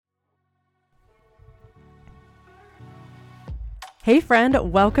Hey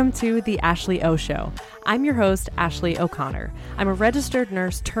friend, welcome to the Ashley O Show. I'm your host, Ashley O'Connor. I'm a registered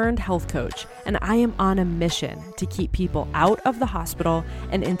nurse turned health coach, and I am on a mission to keep people out of the hospital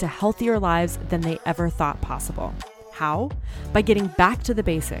and into healthier lives than they ever thought possible. How? By getting back to the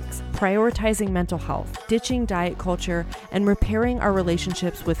basics, prioritizing mental health, ditching diet culture, and repairing our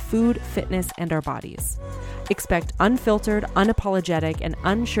relationships with food, fitness, and our bodies. Expect unfiltered, unapologetic, and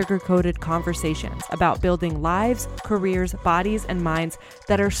unsugar-coated conversations about building lives, careers, bodies, and minds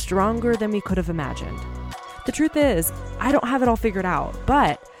that are stronger than we could have imagined. The truth is, I don't have it all figured out,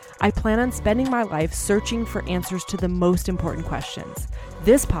 but I plan on spending my life searching for answers to the most important questions.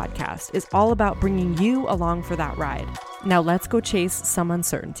 This podcast is all about bringing you along for that ride. Now let's go chase some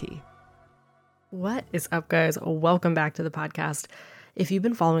uncertainty. What is up, guys? Welcome back to the podcast. If you've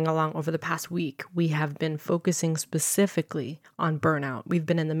been following along over the past week, we have been focusing specifically on burnout. We've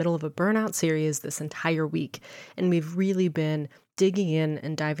been in the middle of a burnout series this entire week, and we've really been digging in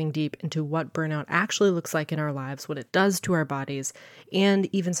and diving deep into what burnout actually looks like in our lives, what it does to our bodies, and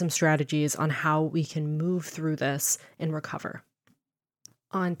even some strategies on how we can move through this and recover.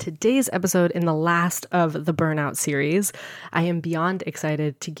 On today's episode, in the last of the Burnout series, I am beyond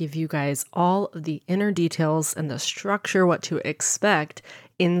excited to give you guys all of the inner details and the structure, what to expect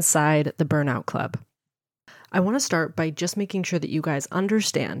inside the Burnout Club. I want to start by just making sure that you guys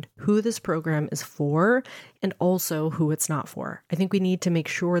understand who this program is for and also who it's not for. I think we need to make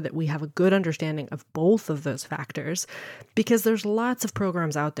sure that we have a good understanding of both of those factors because there's lots of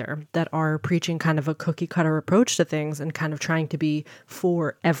programs out there that are preaching kind of a cookie cutter approach to things and kind of trying to be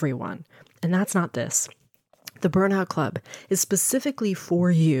for everyone. And that's not this. The Burnout Club is specifically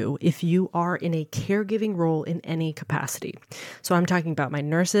for you if you are in a caregiving role in any capacity. So I'm talking about my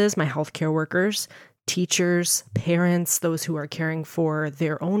nurses, my healthcare workers, teachers, parents, those who are caring for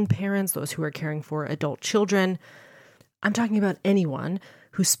their own parents, those who are caring for adult children. I'm talking about anyone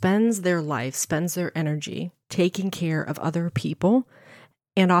who spends their life, spends their energy taking care of other people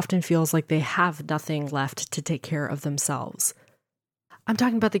and often feels like they have nothing left to take care of themselves. I'm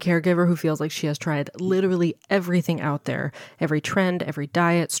talking about the caregiver who feels like she has tried literally everything out there, every trend, every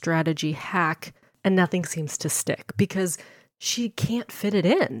diet, strategy, hack, and nothing seems to stick because she can't fit it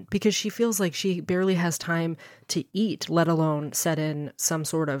in because she feels like she barely has time to eat, let alone set in some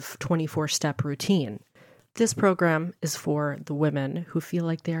sort of 24-step routine. This program is for the women who feel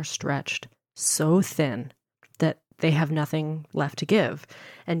like they are stretched so thin that they have nothing left to give.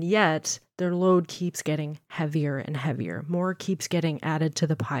 And yet their load keeps getting heavier and heavier. More keeps getting added to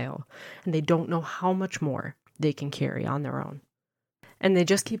the pile. And they don't know how much more they can carry on their own. And they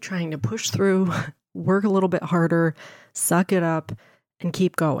just keep trying to push through, work a little bit harder, suck it up, and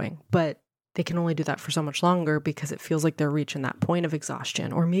keep going. But they can only do that for so much longer because it feels like they're reaching that point of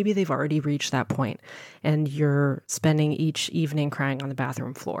exhaustion. Or maybe they've already reached that point and you're spending each evening crying on the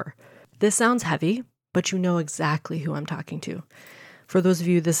bathroom floor. This sounds heavy, but you know exactly who I'm talking to. For those of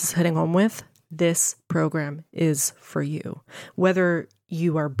you this is hitting home with, this program is for you. Whether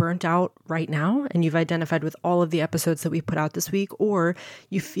you are burnt out right now and you've identified with all of the episodes that we put out this week, or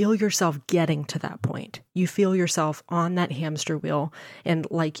you feel yourself getting to that point. You feel yourself on that hamster wheel and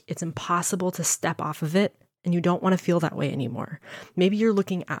like it's impossible to step off of it and you don't want to feel that way anymore. Maybe you're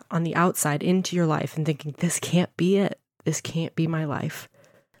looking on the outside into your life and thinking, this can't be it. This can't be my life.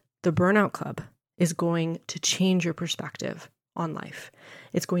 The Burnout Club is going to change your perspective on life.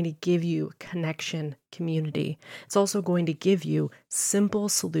 It's going to give you connection, community. It's also going to give you simple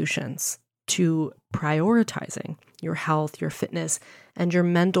solutions to prioritizing your health, your fitness, and your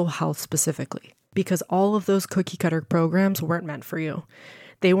mental health specifically. Because all of those cookie cutter programs weren't meant for you.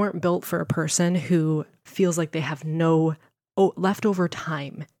 They weren't built for a person who feels like they have no leftover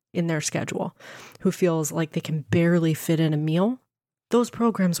time in their schedule, who feels like they can barely fit in a meal. Those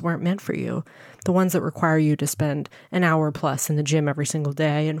programs weren't meant for you. The ones that require you to spend an hour plus in the gym every single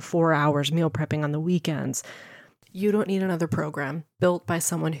day and 4 hours meal prepping on the weekends. You don't need another program built by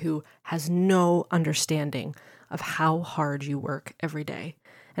someone who has no understanding of how hard you work every day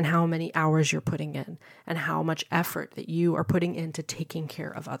and how many hours you're putting in and how much effort that you are putting into taking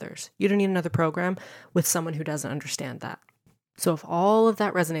care of others. You don't need another program with someone who doesn't understand that. So if all of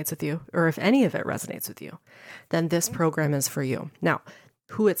that resonates with you, or if any of it resonates with you, then this program is for you. Now,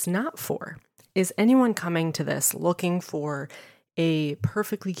 who it's not for is anyone coming to this looking for a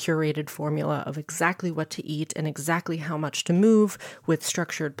perfectly curated formula of exactly what to eat and exactly how much to move with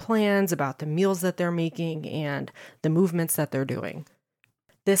structured plans about the meals that they're making and the movements that they're doing.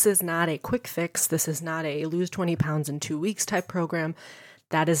 This is not a quick fix. This is not a lose 20 pounds in 2 weeks type program.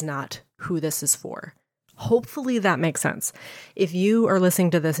 That is not who this is for. Hopefully that makes sense. If you are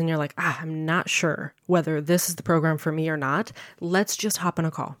listening to this and you're like, I'm not sure whether this is the program for me or not, let's just hop on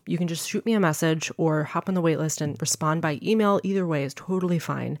a call. You can just shoot me a message or hop on the waitlist and respond by email. Either way is totally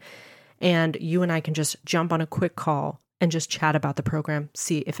fine. And you and I can just jump on a quick call and just chat about the program,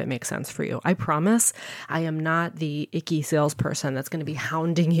 see if it makes sense for you. I promise I am not the icky salesperson that's going to be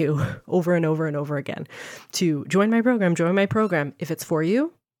hounding you over and over and over again to join my program. If it's for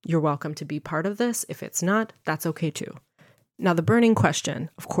you, you're welcome to be part of this. If it's not, that's okay too. Now, the burning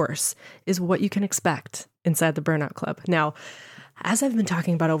question, of course, is what you can expect inside the Burnout Club. Now, as I've been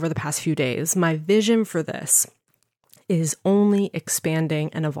talking about over the past few days, my vision for this is only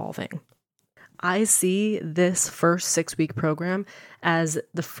expanding and evolving. I see this first 6-week program as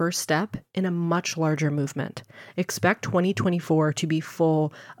the first step in a much larger movement. Expect 2024 to be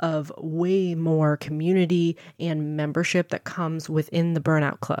full of way more community and membership that comes within the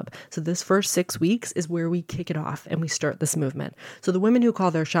Burnout Club. So this first 6 weeks is where we kick it off and we start this movement. So the women who call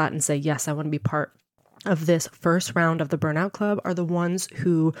their shot and say, yes, I want to be part of this first round of the Burnout Club are the ones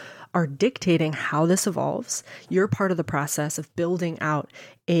who are dictating how this evolves. You're part of the process of building out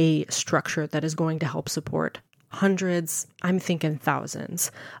a structure that is going to help support hundreds, I'm thinking thousands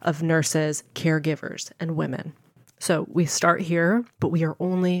of nurses, caregivers, and women. So we start here, but we are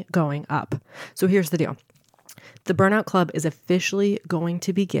only going up. So here's the deal. The Burnout Club is officially going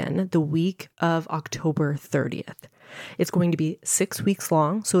to begin the week of October 30th. It's going to be 6 weeks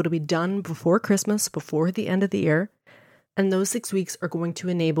long, so it'll be done before Christmas, before the end of the year. And those 6 weeks are going to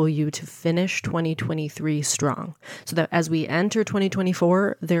enable you to finish 2023 strong, so that as we enter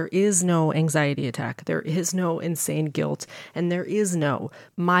 2024, there is no anxiety attack, there is no insane guilt, and there is no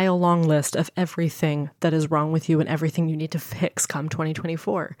mile-long list of everything that is wrong with you and everything you need to fix come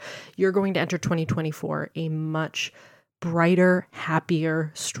 2024. You're going to enter 2024 a much brighter,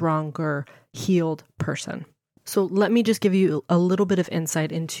 happier, stronger, healed person. So let me just give you a little bit of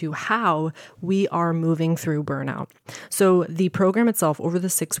insight into how we are moving through burnout. So the program itself over the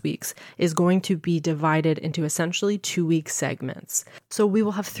 6 weeks is going to be divided into essentially 2-week segments. So we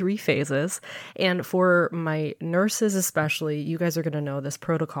will have 3 phases. And for my nurses especially, you guys are going to know this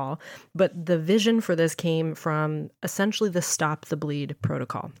protocol, but the vision for this came from essentially the Stop the Bleed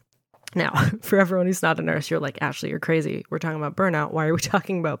protocol. Now, for everyone who's not a nurse, you're like, Ashley, you're crazy. We're talking about burnout. Why are we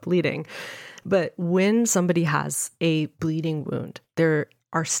talking about bleeding? But when somebody has a bleeding wound, there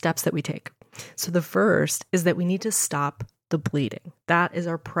are steps that we take. So the first is that we need to stop the bleeding. That is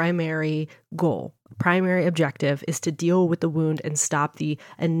our primary goal. Primary objective is to deal with the wound and stop the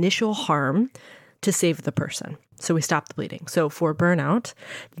initial harm to save the person. So we stop the bleeding. So for burnout,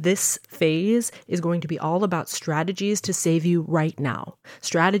 this phase is going to be all about strategies to save you right now,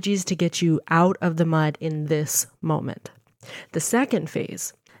 strategies to get you out of the mud in this moment. The second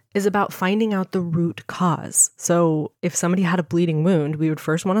phase is about finding out the root cause. So if somebody had a bleeding wound, we would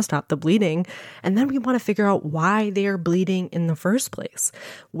first want to stop the bleeding, and then we want to figure out why they are bleeding in the first place,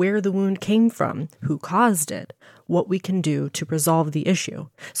 where the wound came from, who caused it, what we can do to resolve the issue.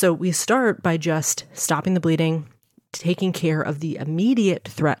 So we start by just stopping the bleeding, taking care of the immediate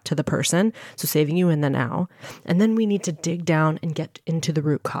threat to the person, so saving you in the now, and then we need to dig down and get into the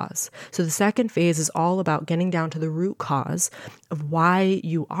root cause. So the second phase is all about getting down to the root cause of why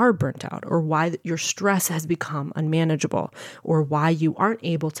you are burnt out, or why your stress has become unmanageable, or why you aren't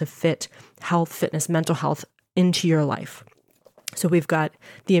able to fit health, fitness, mental health into your life. So we've got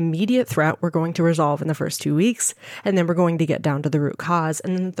the immediate threat we're going to resolve in the first 2 weeks, and then we're going to get down to the root cause.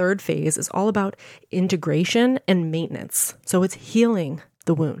 And then the third phase is all about integration and maintenance. So it's healing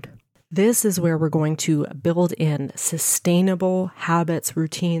the wound. This is where we're going to build in sustainable habits,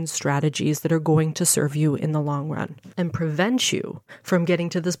 routines, strategies that are going to serve you in the long run and prevent you from getting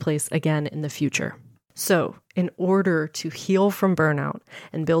to this place again in the future. So in order to heal from burnout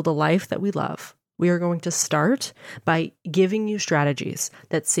and build a life that we love, we are going to start by giving you strategies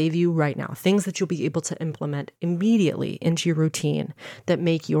that save you right now, things that you'll be able to implement immediately into your routine that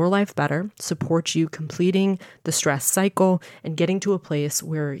make your life better, support you completing the stress cycle, and getting to a place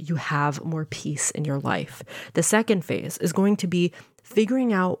where you have more peace in your life. The second phase is going to be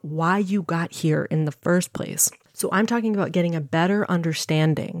figuring out why you got here in the first place. So I'm talking about getting a better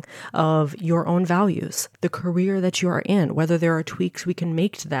understanding of your own values, the career that you are in, whether there are tweaks we can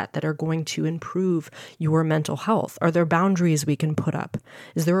make to that are going to improve your mental health. Are there boundaries we can put up?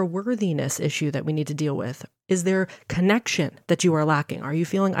 Is there a worthiness issue that we need to deal with? Is there connection that you are lacking? Are you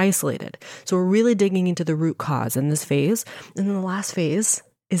feeling isolated? So we're really digging into the root cause in this phase. And then the last phase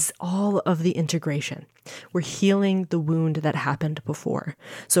is all of the integration. We're healing the wound that happened before.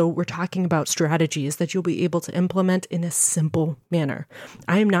 So we're talking about strategies that you'll be able to implement in a simple manner.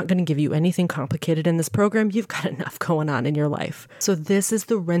 I am not going to give you anything complicated in this program. You've got enough going on in your life. So this is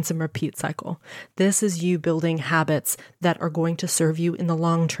the rinse and repeat cycle. This is you building habits that are going to serve you in the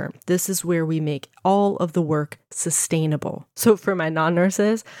long term. This is where we make all of the work sustainable. So for my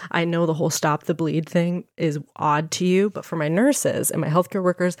non-nurses, I know the whole stop the bleed thing is odd to you, but for my nurses and my healthcare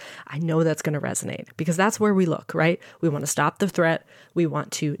workers, I know that's going to resonate because that's where we look, right? We want to stop the threat, we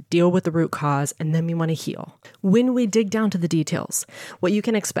want to deal with the root cause, and then we want to heal. When we dig down to the details, what you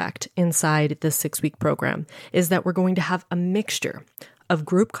can expect inside this 6-week program is that we're going to have a mixture of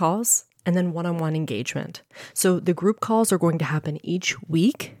group calls and then one-on-one engagement. So the group calls are going to happen each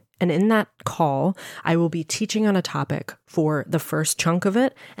week. And in that call, I will be teaching on a topic for the first chunk of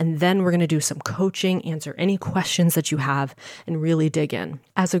it. And then we're going to do some coaching, answer any questions that you have, and really dig in.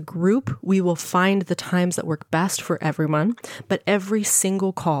 As a group, we will find the times that work best for everyone. But every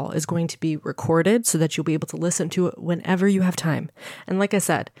single call is going to be recorded so that you'll be able to listen to it whenever you have time. And like I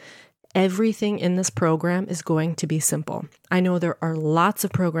said, everything in this program is going to be simple. I know there are lots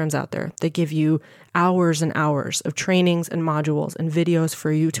of programs out there that give you hours and hours of trainings and modules and videos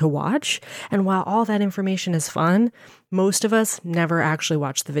for you to watch. And while all that information is fun, most of us never actually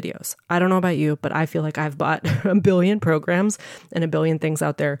watch the videos. I don't know about you, but I feel like I've bought a billion programs and a billion things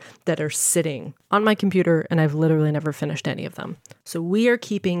out there that are sitting on my computer, and I've literally never finished any of them. So we are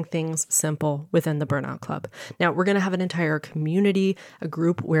keeping things simple within the Burnout Club. Now, we're going to have an entire community, a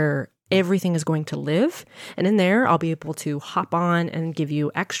group where everything is going to live. And in there, I'll be able to hop on and give you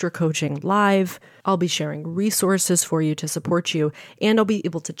extra coaching live. I'll be sharing resources for you to support you, and I'll be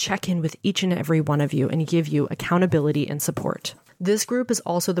able to check in with each and every one of you and give you accountability and support. This group is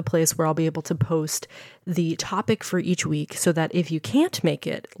also the place where I'll be able to post the topic for each week so that if you can't make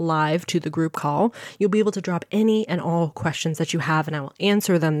it live to the group call, you'll be able to drop any and all questions that you have, and I will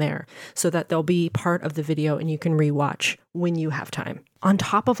answer them there so that they'll be part of the video and you can rewatch when you have time. On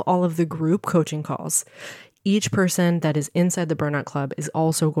top of all of the group coaching calls, each person that is inside the Burnout Club is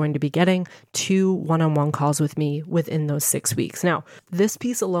also going to be getting 2 one-on-one calls with me within those 6 weeks. Now, this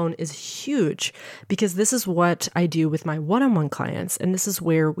piece alone is huge because this is what I do with my one-on-one clients, and this is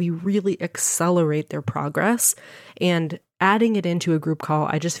where we really accelerate their progress. And adding it into a group call,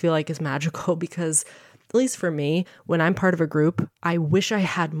 I just feel like is magical because, at least for me, when I'm part of a group, I wish I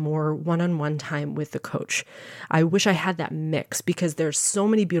had more one-on-one time with the coach. I wish I had that mix because there's so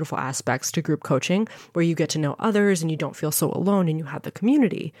many beautiful aspects to group coaching where you get to know others and you don't feel so alone and you have the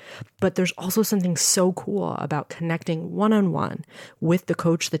community. But there's also something so cool about connecting one-on-one with the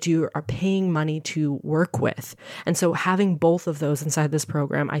coach that you are paying money to work with. And so having both of those inside this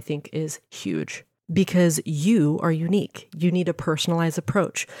program, I think, is huge. Because you are unique. You need a personalized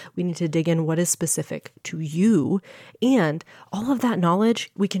approach. We need to dig in what is specific to you. And all of that knowledge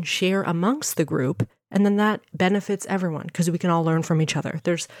we can share amongst the group. And then that benefits everyone because we can all learn from each other.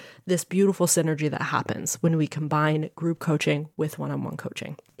 There's this beautiful synergy that happens when we combine group coaching with one-on-one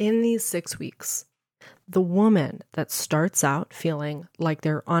coaching. In these 6 weeks, the woman that starts out feeling like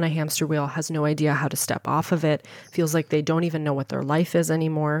they're on a hamster wheel, has no idea how to step off of it, feels like they don't even know what their life is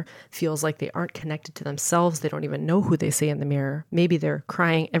anymore, feels like they aren't connected to themselves, they don't even know who they see in the mirror. Maybe they're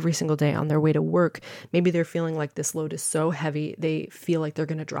crying every single day on their way to work. Maybe they're feeling like this load is so heavy, they feel like they're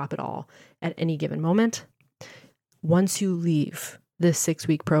going to drop it all at any given moment. Once you leave this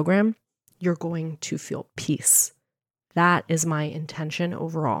 6-week program, you're going to feel peace. That is my intention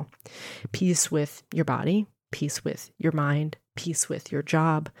overall. Peace with your body, peace with your mind, peace with your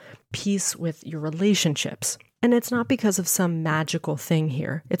job, peace with your relationships. And it's not because of some magical thing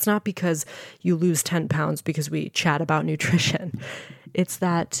here. It's not because you lose 10 pounds because we chat about nutrition. It's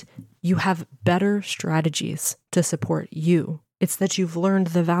that you have better strategies to support you. It's that you've learned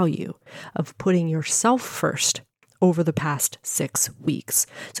the value of putting yourself first over the past 6 weeks.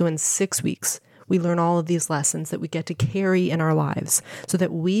 So in 6 weeks, we learn all of these lessons that we get to carry in our lives so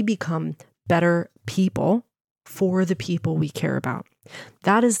that we become better people for the people we care about.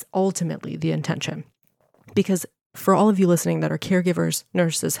 That is ultimately the intention. Because for all of you listening that are caregivers,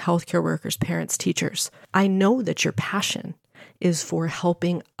 nurses, healthcare workers, parents, teachers, I know that your passion is for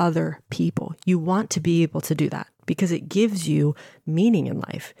helping other people. You want to be able to do that because it gives you meaning in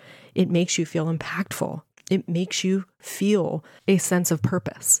life. It makes you feel impactful. It makes you feel a sense of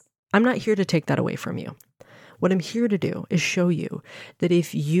purpose. I'm not here to take that away from you. What I'm here to do is show you that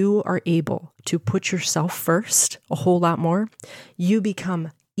if you are able to put yourself first a whole lot more, you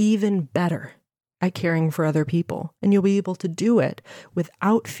become even better at caring for other people. And you'll be able to do it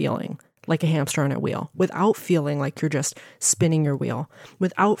without feeling like a hamster on a wheel, without feeling like you're just spinning your wheel,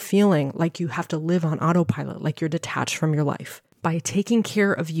 without feeling like you have to live on autopilot, like you're detached from your life. By taking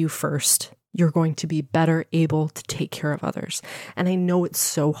care of you first, you're going to be better able to take care of others. And I know it's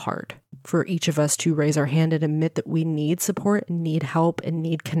so hard for each of us to raise our hand and admit that we need support and need help and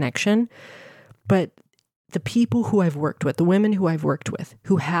need connection. But the people who I've worked with, the women who I've worked with,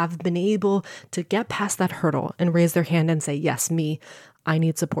 who have been able to get past that hurdle and raise their hand and say, yes, me, I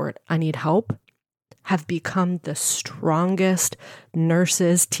need support, I need help, have become the strongest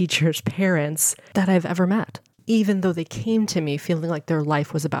nurses, teachers, parents that I've ever met, even though they came to me feeling like their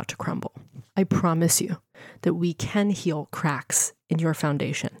life was about to crumble. I promise you that we can heal cracks in your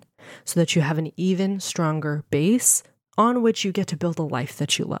foundation so that you have an even stronger base on which you get to build a life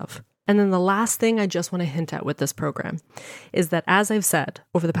that you love. And then the last thing I just want to hint at with this program is that, as I've said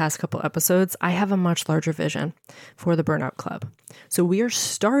over the past couple episodes, I have a much larger vision for the Burnout Club. So we are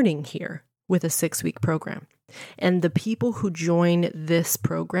starting here with a 6-week program. And the people who join this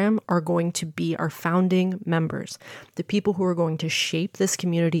program are going to be our founding members, the people who are going to shape this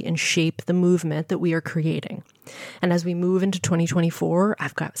community and shape the movement that we are creating. And as we move into 2024,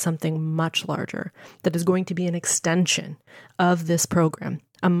 I've got something much larger that is going to be an extension of this program,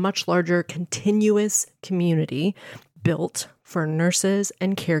 a much larger continuous community built for nurses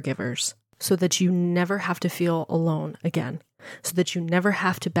and caregivers so that you never have to feel alone again, so that you never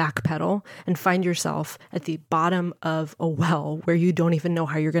have to backpedal and find yourself at the bottom of a well where you don't even know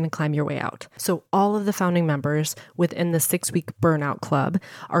how you're going to climb your way out. So all of the founding members within the 6-week Burnout Club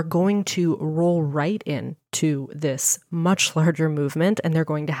are going to roll right in to this much larger movement, and they're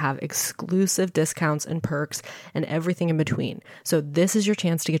going to have exclusive discounts and perks and everything in between. So this is your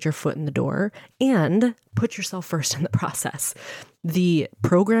chance to get your foot in the door and put yourself first in the process. The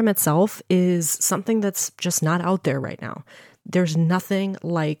program itself is something that's just not out there right now. There's nothing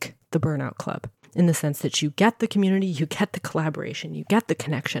like the Burnout Club in the sense that you get the community, you get the collaboration, you get the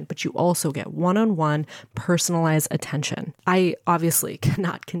connection, but you also get one-on-one personalized attention. I obviously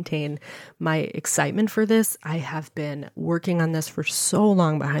cannot contain my excitement for this. I have been working on this for so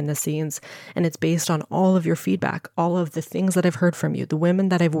long behind the scenes, and it's based on all of your feedback, all of the things that I've heard from you, the women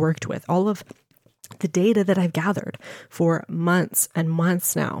that I've worked with, all of the data that I've gathered for months and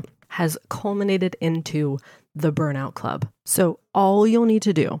months now has culminated into the Burnout Club. So all you'll need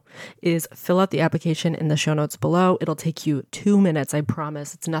to do is fill out the application in the show notes below. It'll take you 2 minutes, I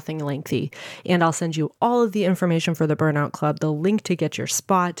promise. It's nothing lengthy. And I'll send you all of the information for the Burnout Club, the link to get your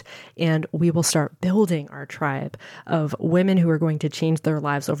spot, and we will start building our tribe of women who are going to change their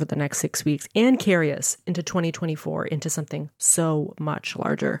lives over the next 6 weeks and carry us into 2024 into something so much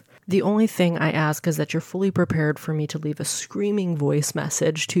larger. The only thing I ask is that you're fully prepared for me to leave a screaming voice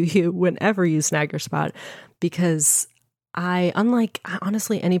message to you whenever you snag your spot, because unlike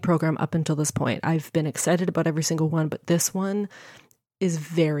honestly any program up until this point, I've been excited about every single one, but this one is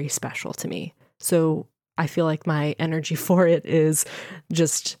very special to me. So I feel like my energy for it is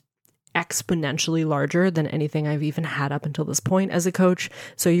just exponentially larger than anything I've even had up until this point as a coach.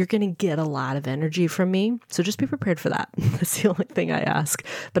 So you're going to get a lot of energy from me. So just be prepared for that. That's the only thing I ask.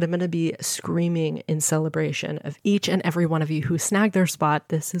 But I'm going to be screaming in celebration of each and every one of you who snagged their spot.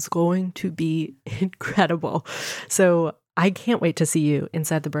 This is going to be incredible. So I can't wait to see you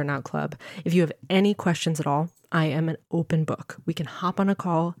inside the Burnout Club. If you have any questions at all, I am an open book. We can hop on a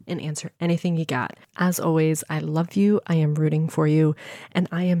call and answer anything you got. As always, I love you. I am rooting for you. And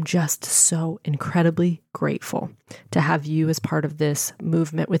I am just so incredibly grateful to have you as part of this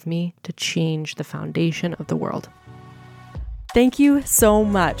movement with me to change the foundation of the world. Thank you so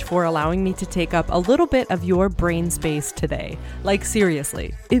much for allowing me to take up a little bit of your brain space today. Like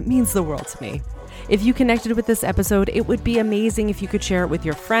seriously, it means the world to me. If you connected with this episode, it would be amazing if you could share it with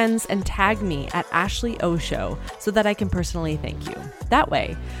your friends and tag me at Ashley O Show so that I can personally thank you. That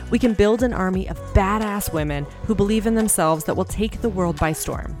way, we can build an army of badass women who believe in themselves that will take the world by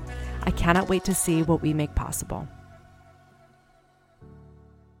storm. I cannot wait to see what we make possible.